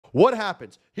What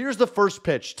happens? Here's the first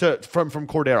pitch from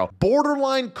Cordero.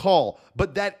 Borderline call,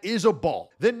 but that is a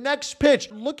ball. The next pitch,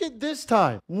 look at this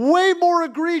time. Way more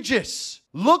egregious.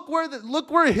 Look where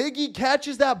Higgy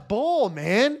catches that ball,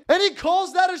 man. And he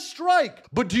calls that a strike.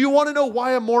 But do you want to know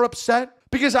why I'm more upset?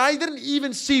 Because I didn't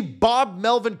even see Bob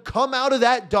Melvin come out of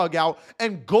that dugout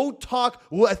and go talk,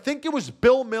 I think it was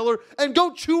Bill Miller, and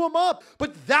go chew him up.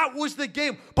 But that was the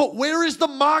game. But where is the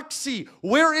moxie?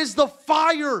 Where is the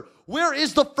fire? Where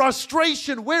is the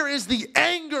frustration? Where is the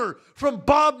anger from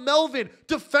Bob Melvin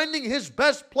defending his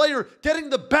best player, getting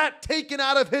the bat taken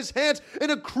out of his hands in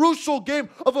a crucial game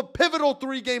of a pivotal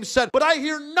 3-game set? But I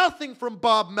hear nothing from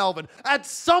Bob Melvin. At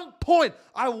some point,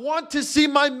 I want to see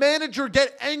my manager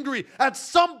get angry. At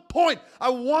some point, I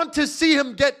want to see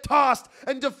him get tossed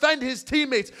and defend his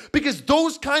teammates, because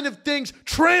those kind of things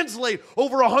translate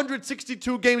over a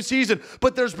 162-game season.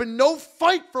 But there's been no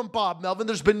fight from Bob Melvin.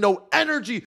 There's been no energy.